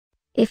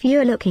If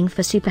you're looking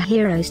for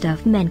superhero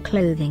stuff men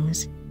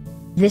clothings,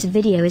 this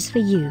video is for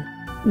you.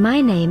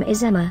 My name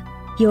is Emma,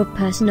 your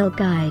personal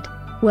guide.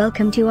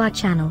 Welcome to our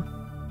channel.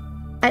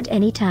 At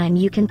any time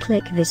you can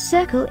click this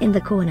circle in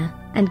the corner,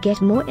 and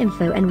get more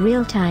info and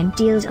real-time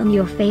deals on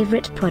your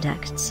favorite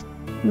products.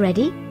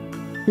 Ready?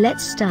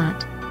 Let's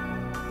start.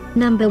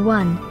 Number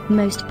 1,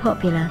 Most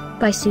Popular,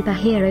 by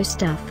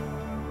Superherostuff.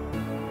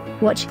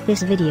 Watch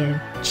this video,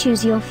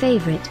 choose your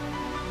favorite.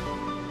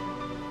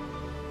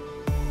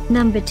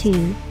 Number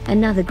 2,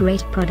 another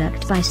great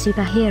product by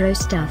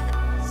Superherostuff.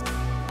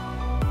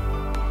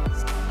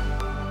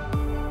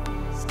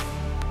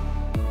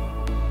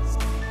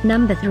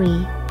 Number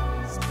 3.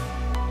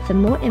 For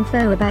more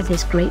info about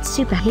this great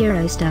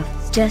superhero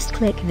stuff, just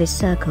click this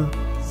circle.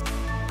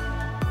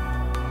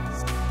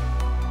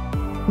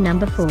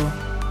 Number 4.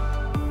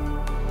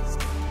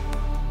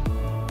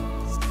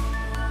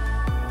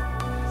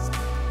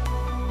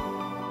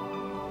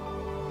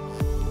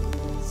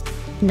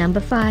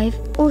 Number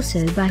 5,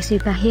 also by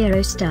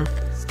Superherostuff.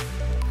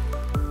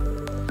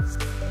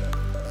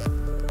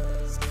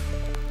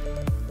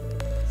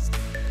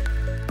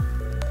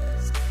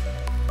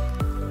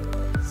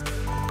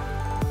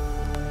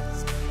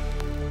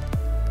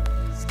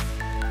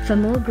 For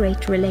more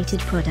great related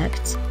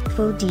products,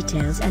 full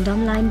details and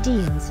online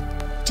deals,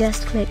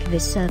 just click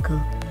this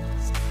circle.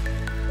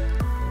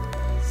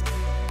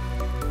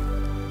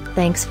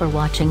 Thanks for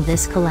watching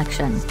this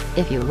collection.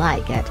 If you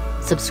like it,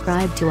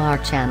 subscribe to our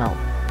channel.